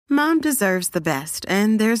Mom deserves the best,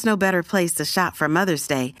 and there's no better place to shop for Mother's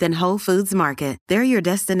Day than Whole Foods Market. They're your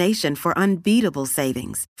destination for unbeatable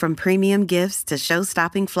savings, from premium gifts to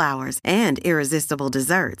show-stopping flowers and irresistible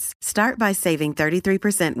desserts. Start by saving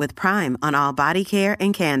 33% with Prime on all body care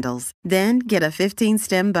and candles. Then get a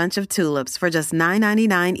 15-stem bunch of tulips for just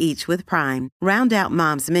 $9.99 each with Prime. Round out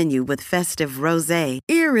Mom's menu with festive rosé,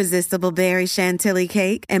 irresistible berry chantilly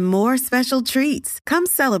cake, and more special treats. Come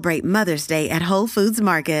celebrate Mother's Day at Whole Foods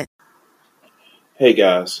Market. Hey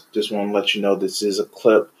guys, just want to let you know this is a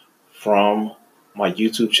clip from my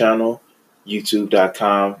YouTube channel,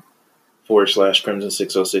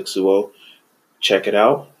 youtube.com/Crimson60620. Check it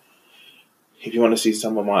out. If you want to see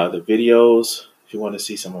some of my other videos, if you want to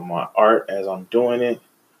see some of my art as I'm doing it,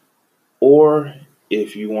 or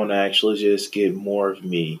if you want to actually just get more of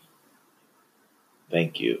me,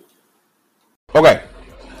 thank you. Okay,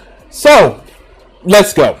 so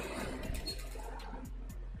let's go.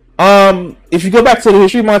 If you go back to the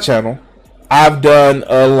history of my channel, I've had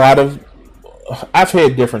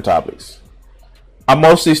different topics. I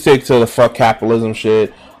mostly stick to the fuck capitalism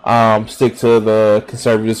shit, stick to the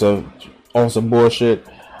conservatives on some bullshit.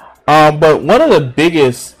 But one of the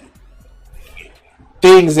biggest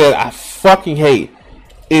things that I fucking hate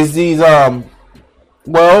is these, this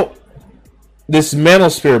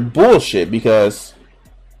manosphere bullshit, because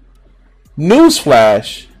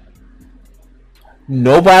newsflash,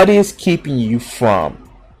 nobody is keeping you from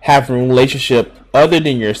having a relationship other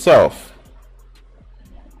than yourself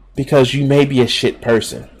because you may be a shit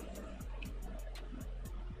person.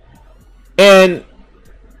 And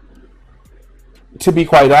to be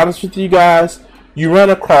quite honest with you guys, you run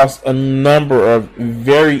across a number of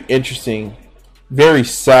very interesting, very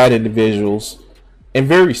sad individuals and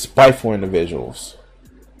very spiteful individuals.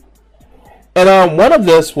 And one of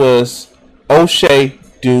this was O'Shea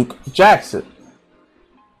Duke Jackson.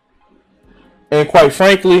 And quite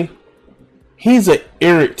frankly, he's an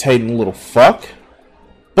irritating little fuck.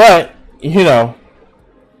 But, you know,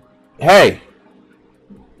 hey,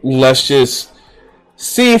 let's just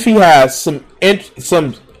see if he has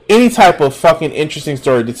any type of fucking interesting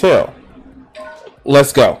story to tell.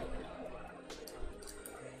 Let's go.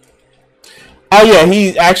 Oh yeah,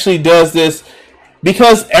 he actually does this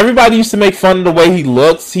because everybody used to make fun of the way he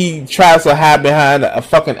looks. He tries to hide behind a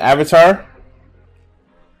fucking avatar.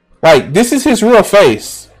 Like, this is his real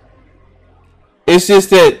face. It's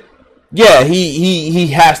just that, yeah, he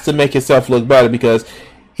has to make himself look better because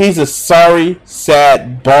he's a sorry,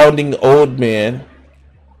 sad, balding old man,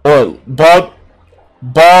 or bald,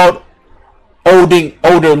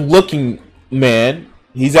 older looking man.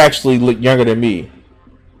 He's actually younger than me.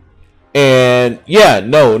 And yeah,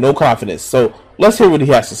 no confidence. So let's hear what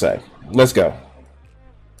he has to say. Let's go.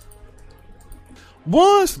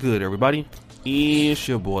 What's good, everybody? It's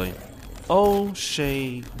your boy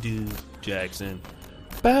O'Shea Duke Jackson,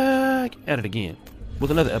 back at it again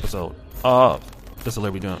with another episode of the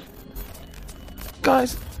Celebrity Dump.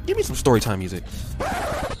 Guys, give me some storytime music.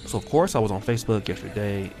 So of course I was on Facebook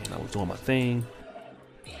yesterday and I was doing my thing.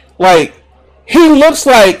 Like, he looks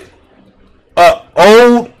like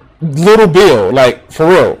old little Bill, like for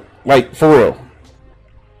real.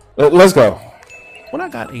 Let's go. When I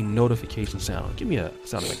got a notification sound, give me a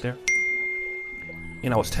sound effect there.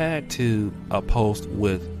 And I was tagged to a post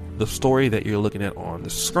with the story that you're looking at on the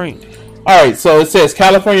screen. Alright, so it says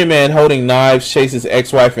California man holding knives chases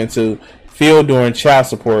ex-wife into field during child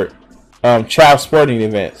sporting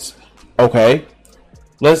events. Okay.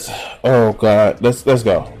 Let's go. And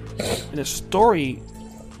the story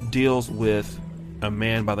deals with a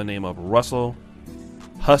man by the name of Russell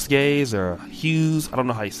Husgaze or Hughes. I don't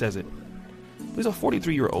know how he says it. But he's a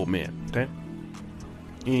 43-year-old man, okay?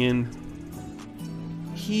 And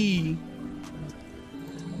he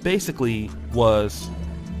basically was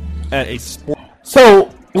at a sport.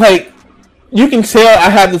 So, like, you can tell I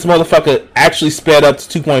have this motherfucker actually sped up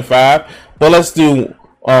to 2.5. But let's do,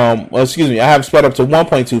 I have sped up to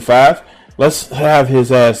 1.25. Let's have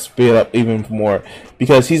his ass speed up even more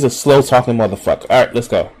because he's a slow talking motherfucker. Alright, let's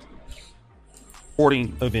go.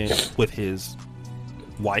 Sporting event with his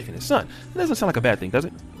wife and his son. It doesn't sound like a bad thing, does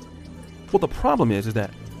it? Well, the problem is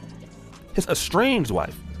that his estranged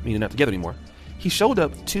wife, meaning not together anymore, he showed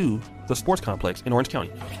up to the sports complex in Orange County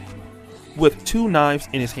with 2 knives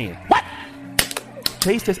in his hand. What?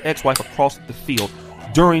 Chased his ex-wife across the field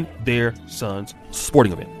during their son's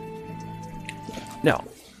sporting event. Now,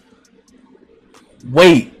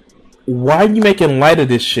 wait, why are you making light of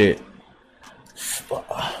this shit?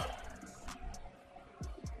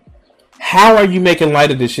 How are you making light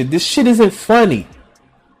of this shit? This shit isn't funny.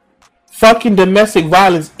 fucking domestic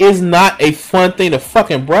violence is not a fun thing to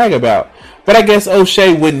fucking brag about. But I guess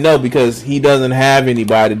O'Shea wouldn't know because he doesn't have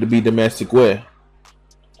anybody to be domestic with.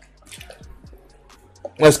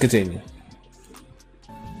 Let's continue.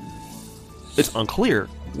 It's unclear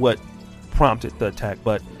what prompted the attack,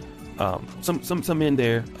 but some men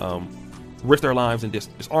there risked their lives and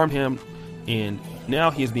disarmed him, and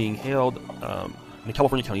now he is being held in the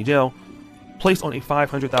California County Jail, placed on a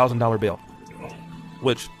 $500,000 bail,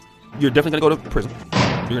 which you're definitely going to go to prison.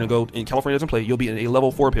 You're going to go, in California doesn't play, you'll be in a level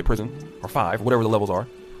 4 pit prison, or 5, whatever the levels are,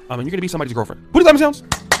 and you're going to be somebody's girlfriend. Who does that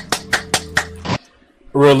sound?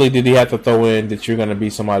 Really, did he have to throw in that you're going to be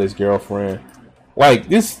somebody's girlfriend? Like,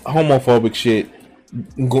 this homophobic shit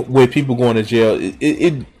with people going to jail,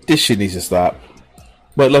 this shit needs to stop.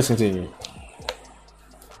 But let's continue.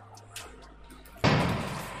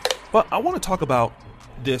 But I want to talk about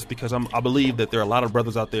this because I believe that there are a lot of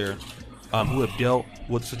brothers out there who have dealt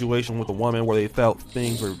with a situation with a woman where they felt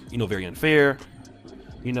things were, very unfair.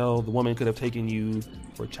 The woman could have taken you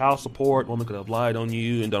for child support. The woman could have lied on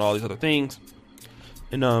you and done all these other things.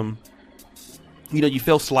 And, you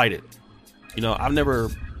feel slighted. I've never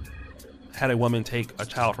had a woman take a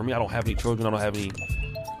child from me. I don't have any children. I don't have any...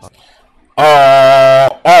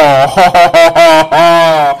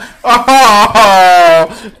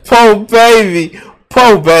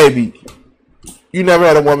 Poor baby. You never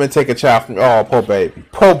had a woman take a child from... Oh, poor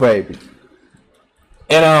baby.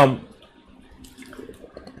 And,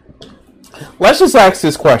 let's just ask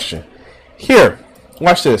this question. Here,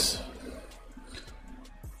 watch this.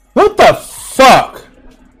 What the fuck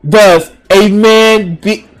does a man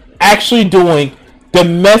be actually doing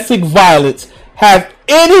domestic violence have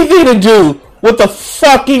anything to do with the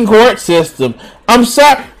fucking court system? I'm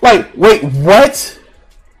sorry. Like, wait, what?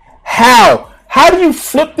 How? How do you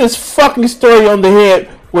flip this fucking story on the head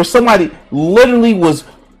where somebody literally was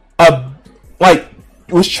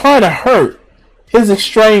trying to hurt his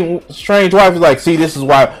strange wife? Was like, see, this is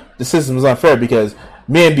why the system is unfair, because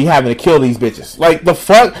men be having to kill these bitches. Like, the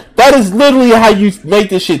fuck? That is literally how you make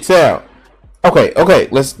this shit sound. Okay,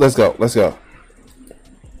 let's go.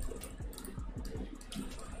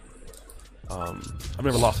 I've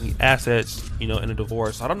never lost any assets, in a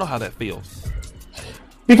divorce. I don't know how that feels.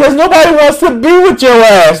 Because nobody wants to be with your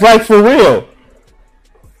ass, like, for real.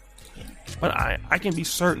 But I can be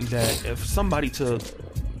certain that if somebody took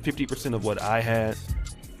 50% of what I had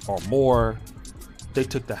or more, they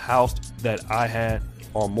took the house that I had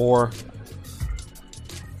or more,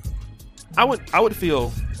 I would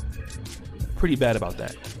feel pretty bad about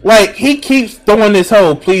that. Like, he keeps throwing this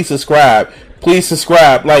whole please subscribe.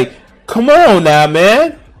 Like, come on now,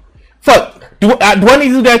 man. Fuck. Do I need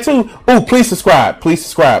to do that too? Oh, please subscribe.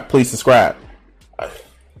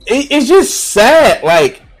 It's just sad.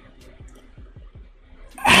 Like,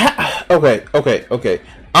 okay.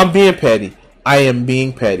 I'm being petty. I am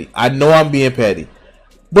being petty. I know I'm being petty.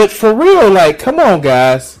 But for real, like, come on,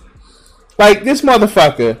 guys. Like, this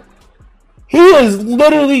motherfucker, he is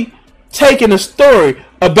literally taking a story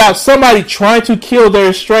about somebody trying to kill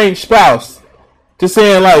their estranged spouse to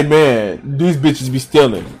saying, like, man, these bitches be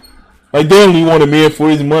stealing. Like, they only want a man for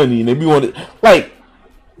his money, and they be wanted. Like,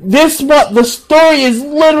 the story is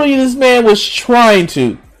literally this man was trying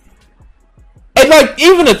to. And, like,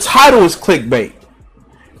 even the title is clickbait.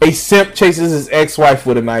 A simp chases his ex-wife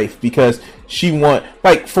with a knife because she want,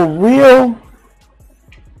 like, for real?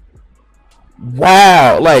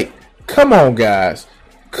 Wow. Like, come on, guys.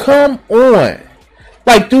 Come on.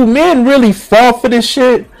 Like, do men really fall for this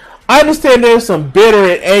shit? I understand there's some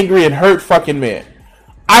bitter and angry and hurt fucking men.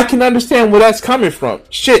 I can understand where that's coming from.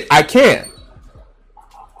 Shit, I can.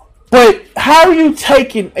 But how are you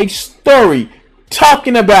taking a story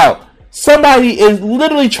talking about somebody is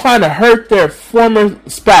literally trying to hurt their former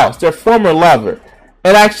spouse, their former lover,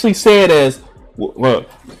 and actually say it as, well,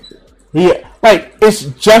 yeah, like, it's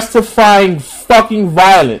justifying fucking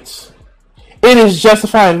violence. It is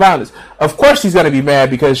justifying violence. Of course she's going to be mad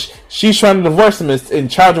because she's trying to divorce him and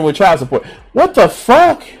charge him with child support. What the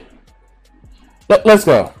fuck? Let's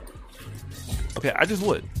go. Okay, I just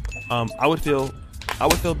would. I would feel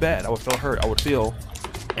bad. I would feel hurt. I would feel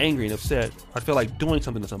angry and upset. I'd feel like doing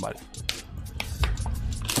something to somebody.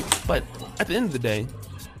 But at the end of the day...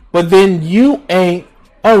 But then you ain't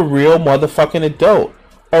a real motherfucking adult.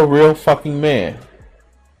 A real fucking man.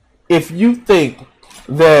 If you think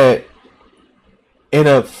that in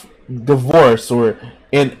a divorce or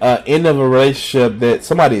in an end of a relationship that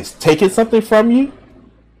somebody is taking something from you,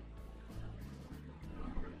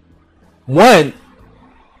 one,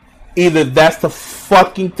 either that's the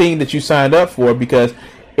fucking thing that you signed up for, because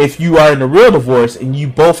if you are in a real divorce and you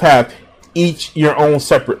both have each your own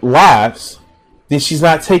separate lives, then she's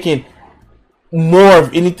not taking more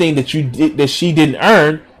of anything that you did that she didn't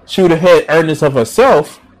earn. She would have had earnings of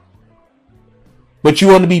herself. But you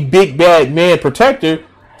want to be big bad man protector,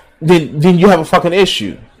 then you have a fucking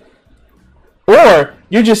issue. Or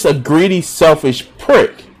you're just a greedy, selfish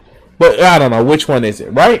prick. But I don't know, which one is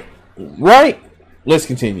it, right? Right? Let's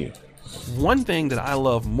continue. One thing that I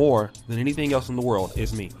love more than anything else in the world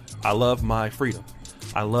is me. I love my freedom.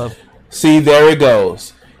 I love... See, there it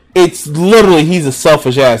goes. It's literally, he's a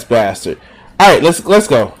selfish ass bastard. Alright, let's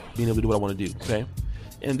go. Being able to do what I want to do, okay?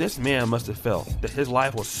 And this man must have felt that his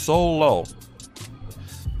life was so low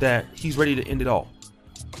that he's ready to end it all.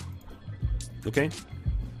 Okay?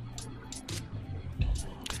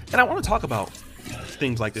 And I want to talk about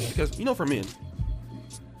things like this because, you know, for men,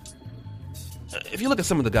 if you look at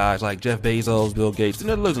some of the guys like Jeff Bezos, Bill Gates,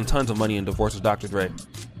 they're losing tons of money in divorces, Dr. Dre.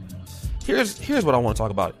 Here's what I want to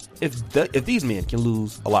talk about. If these men can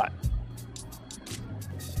lose a lot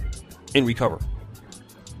and recover.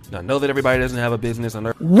 Now, I know that everybody doesn't have a business on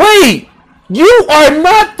earth. Wait! You are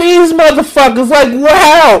not these motherfuckers! Like,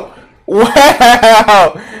 wow!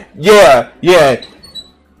 Wow! Yeah.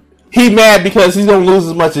 He mad because he's gonna lose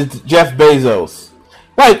as much as Jeff Bezos.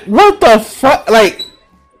 Like, what the fuck? Like,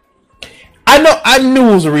 I knew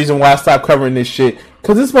it was the reason why I stopped covering this shit.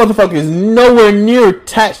 Because this motherfucker is nowhere near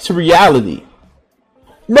attached to reality.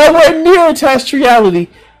 Nowhere near attached to reality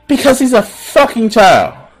because he's a fucking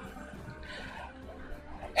child.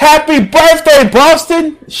 Happy birthday,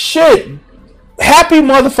 Boston! Shit. Happy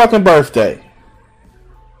motherfucking birthday.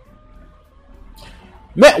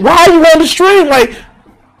 Man, why are you on the stream? Like,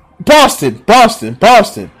 Boston.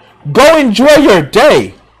 Go enjoy your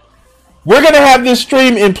day. We're going to have this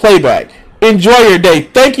stream in playback. Enjoy your day.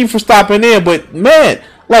 Thank you for stopping in, but man,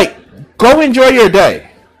 like, go enjoy your day.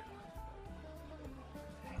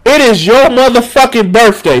 It is your motherfucking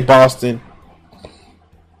birthday, Boston.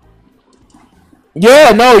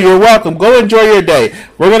 Yeah, no, you're welcome. Go enjoy your day.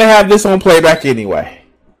 We're going to have this on playback anyway.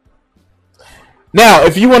 Now,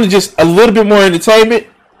 if you want to just a little bit more entertainment,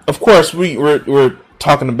 of course, we're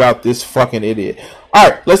talking about this fucking idiot. All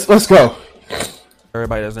right, let's go.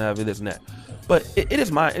 Everybody doesn't have this and that. But it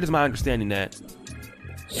is my understanding that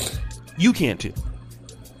you can too.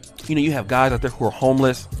 You know, you have guys out there who are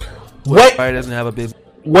homeless. Everybody doesn't have a business.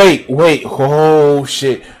 Wait. Oh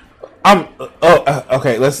shit.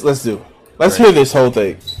 Okay. Let's hear this whole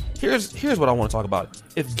thing. Here's what I want to talk about.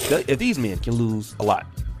 If these men can lose a lot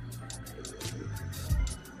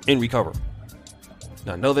and recover.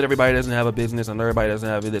 Now, I know that everybody doesn't have a business. I know everybody doesn't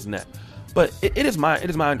have this and that. But it is my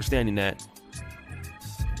understanding that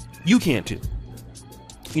you can too.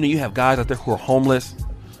 You know, you have guys out there who are homeless,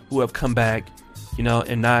 who have come back, you know,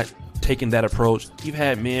 and not taken that approach. You've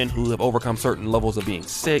had men who have overcome certain levels of being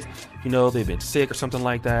sick. You know, they've been sick or something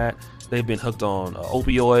like that. They've been hooked on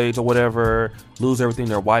opioids or whatever, lose everything.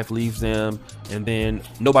 Their wife leaves them, and then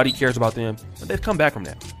nobody cares about them. But they've come back from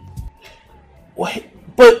that. What?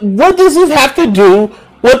 But what does this have to do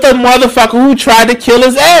with the motherfucker who tried to kill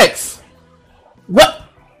his ex? What?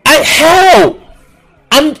 How?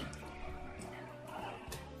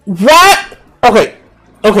 What? Okay.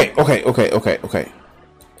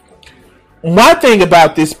 My thing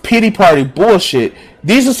about this pity party bullshit,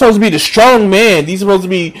 these are supposed to be the strong men. These are supposed to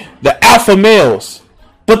be the alpha males.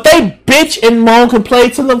 But they bitch and moan,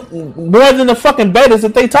 complain to the more than the fucking betas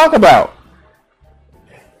that they talk about.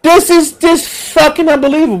 This is fucking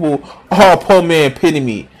unbelievable. Oh, poor man, pity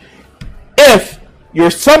me. If you're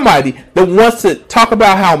somebody that wants to talk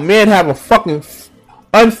about how men have a fucking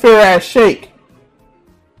unfair ass shake,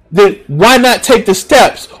 then why not take the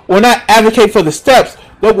steps or not advocate for the steps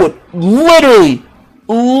that would literally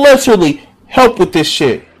help with this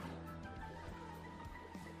shit?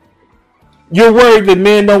 You're worried that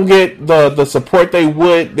men don't get the support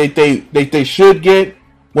they should get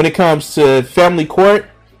when it comes to family court?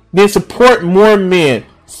 Then support more men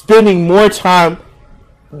spending more time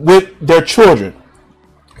with their children,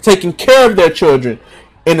 taking care of their children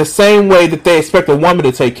in the same way that they expect a woman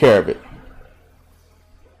to take care of it.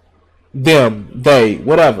 Them, they,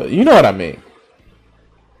 whatever. You know what I mean.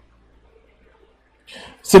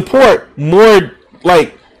 Support more,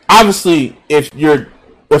 like, obviously, if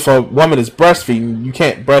a woman is breastfeeding, you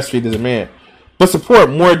can't breastfeed as a man. But support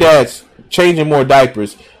more dads changing more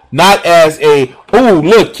diapers. Not as oh,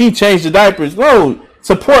 look, he changed the diapers. No,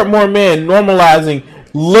 support more men normalizing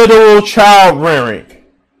literal child rearing.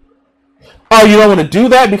 Oh, you don't want to do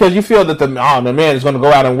that because you feel that the man is going to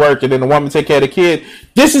go out and work and then the woman take care of the kid.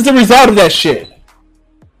 This is the result of that shit.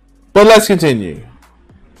 But let's continue.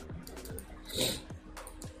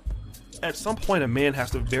 At some point, a man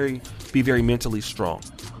has to very be very mentally strong.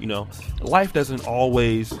 You know, life doesn't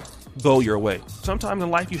always go your way. Sometimes in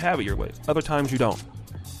life you have it your way. Other times you don't.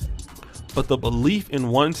 But the belief in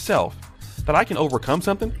oneself that I can overcome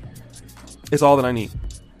something is all that I need.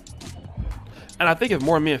 And I think if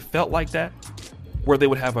more men felt like that, where they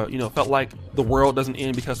would have felt like the world doesn't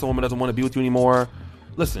end because some woman doesn't want to be with you anymore.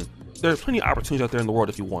 Listen, there's plenty of opportunities out there in the world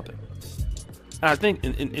if you want it. And I think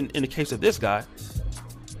in the case of this guy,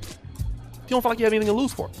 you don't feel like you have anything to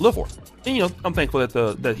live for. And I'm thankful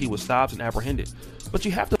that he was stopped and apprehended. But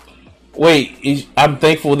you have to wait. I'm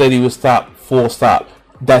thankful that he was stopped. Full stop.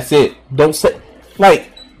 That's it. Don't say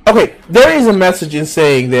okay. There is a message in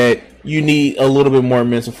saying that you need a little bit more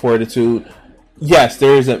mental fortitude. Yes,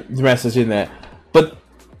 there is a message in that. But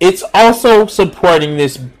it's also supporting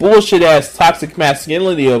this bullshit ass toxic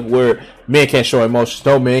masculinity of where men can't show emotions.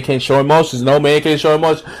 No, man can't show emotions. No, man can't show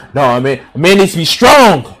emotions. No, a man needs to be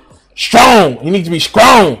strong. Strong. He needs to be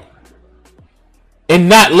strong. And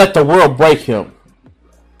not let the world break him.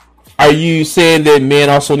 Are you saying that men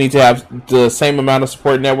also need to have the same amount of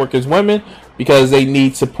support network as women? Because they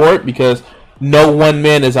need support? Because no one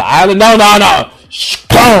man is an island? No.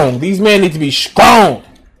 Strong. These men need to be strong.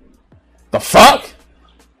 The fuck?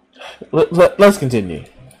 Let's continue. You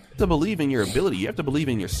have to believe in your ability. You have to believe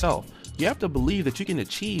in yourself. You have to believe that you can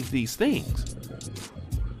achieve these things.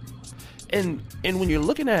 And when you're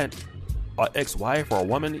looking at an ex-wife or a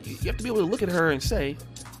woman, you have to be able to look at her and say,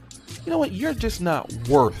 you know what, you're just not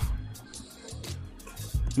worth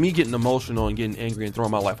me getting emotional and getting angry and throwing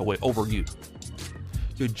my life away over you.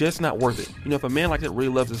 You're just not worth it. If a man like that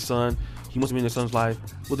really loves his son, he wants to be in his son's life,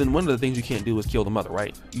 well then one of the things you can't do is kill the mother,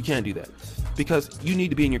 right? You can't do that. Because you need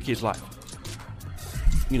to be in your kid's life.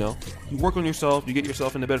 You work on yourself, you get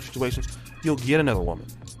yourself into better situations, you'll get another woman.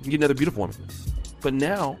 You get another beautiful woman. But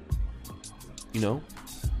now,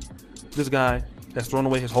 this guy that's thrown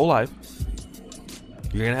away his whole life,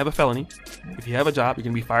 you're going to have a felony. If you have a job, you're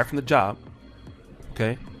going to be fired from the job.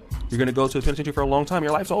 Okay? You're going to go to the penitentiary for a long time.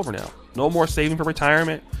 Your life's over now. No more saving for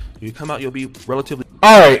retirement. You come out, you'll be relatively...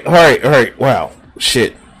 All right. Wow.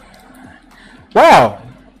 Shit. Wow.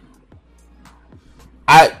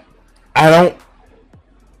 I don't...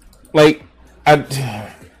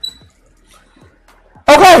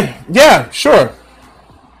 Okay. Yeah, sure.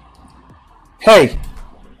 Hey.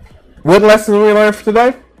 What lesson did we learn for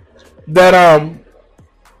today? That,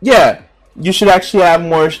 yeah, you should actually have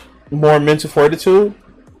more mental fortitude.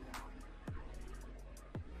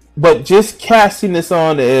 But just casting this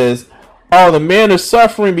on as, the man is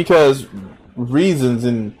suffering because reasons,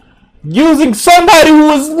 and using somebody who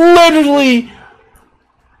was literally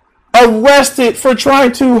arrested for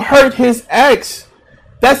trying to hurt his ex.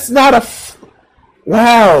 That's not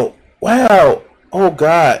wow. Oh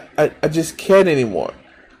God, I just can't anymore.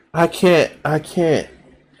 I can't.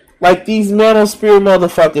 Like, these manosphere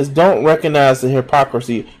motherfuckers don't recognize the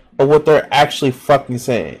hypocrisy of what they're actually fucking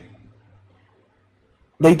saying.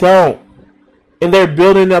 They don't. And they're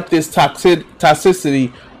building up this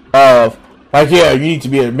toxicity of, you need to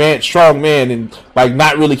be a man, strong man, and,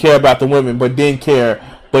 not really care about the women, but then care.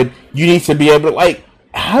 But you need to be able to,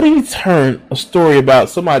 how do you turn a story about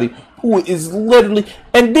somebody who is literally,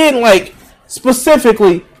 and then,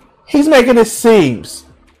 specifically, he's making it seem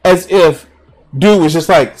as if dude was just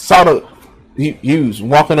he was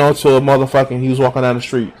walking onto he was walking down the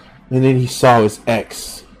street, and then he saw his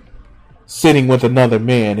ex sitting with another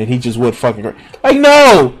man, and he just would fucking her.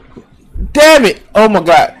 No! Damn it! Oh my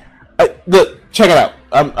God. Look, check it out.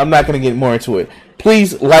 I'm not going to get more into it.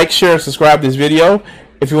 Please share, and subscribe to this video.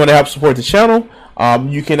 If you want to help support the channel,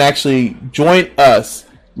 you can actually join us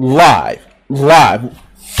live.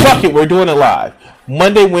 Fuck it, we're doing it live.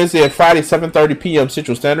 Monday, Wednesday, and Friday, 7:30 p.m.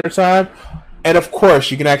 Central Standard Time. And of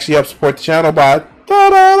course, you can actually help support the channel by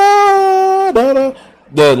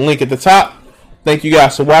the link at the top. Thank you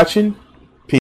guys for watching.